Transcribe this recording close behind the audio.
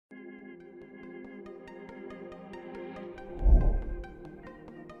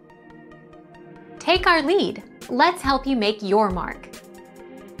take our lead. Let's help you make your mark.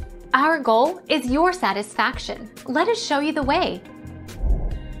 Our goal is your satisfaction. Let us show you the way.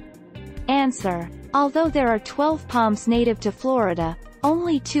 Answer. Although there are 12 palms native to Florida,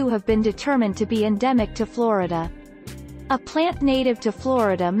 only 2 have been determined to be endemic to Florida. A plant native to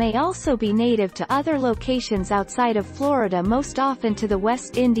Florida may also be native to other locations outside of Florida, most often to the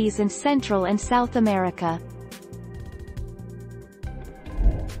West Indies and Central and South America.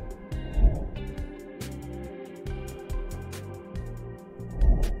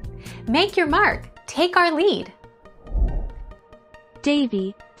 Make your mark. Take our lead.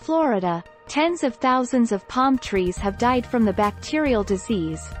 Davie, Florida. Tens of thousands of palm trees have died from the bacterial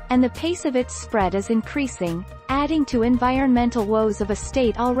disease, and the pace of its spread is increasing, adding to environmental woes of a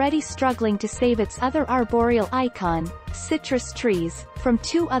state already struggling to save its other arboreal icon, citrus trees, from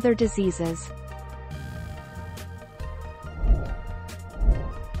 2 other diseases.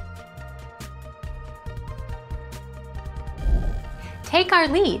 Take our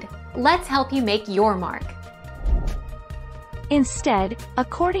lead. Let's help you make your mark. Instead,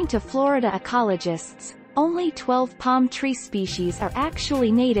 according to Florida ecologists, only 12 palm tree species are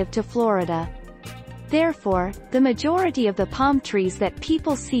actually native to Florida. Therefore, the majority of the palm trees that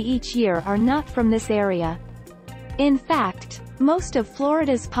people see each year are not from this area. In fact, most of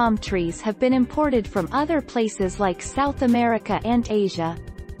Florida's palm trees have been imported from other places like South America and Asia.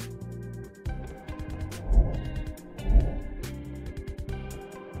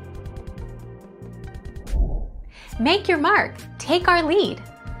 Make your mark. Take our lead.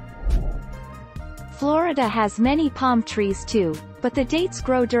 Florida has many palm trees too, but the dates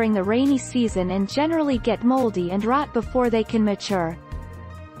grow during the rainy season and generally get moldy and rot before they can mature.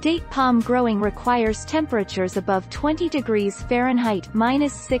 Date palm growing requires temperatures above 20 degrees Fahrenheit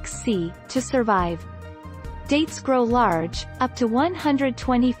 -6°C to survive. Dates grow large, up to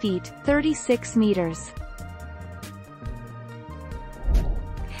 120 feet, 36 meters.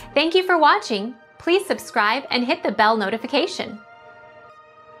 Thank you for watching. Please subscribe and hit the bell notification.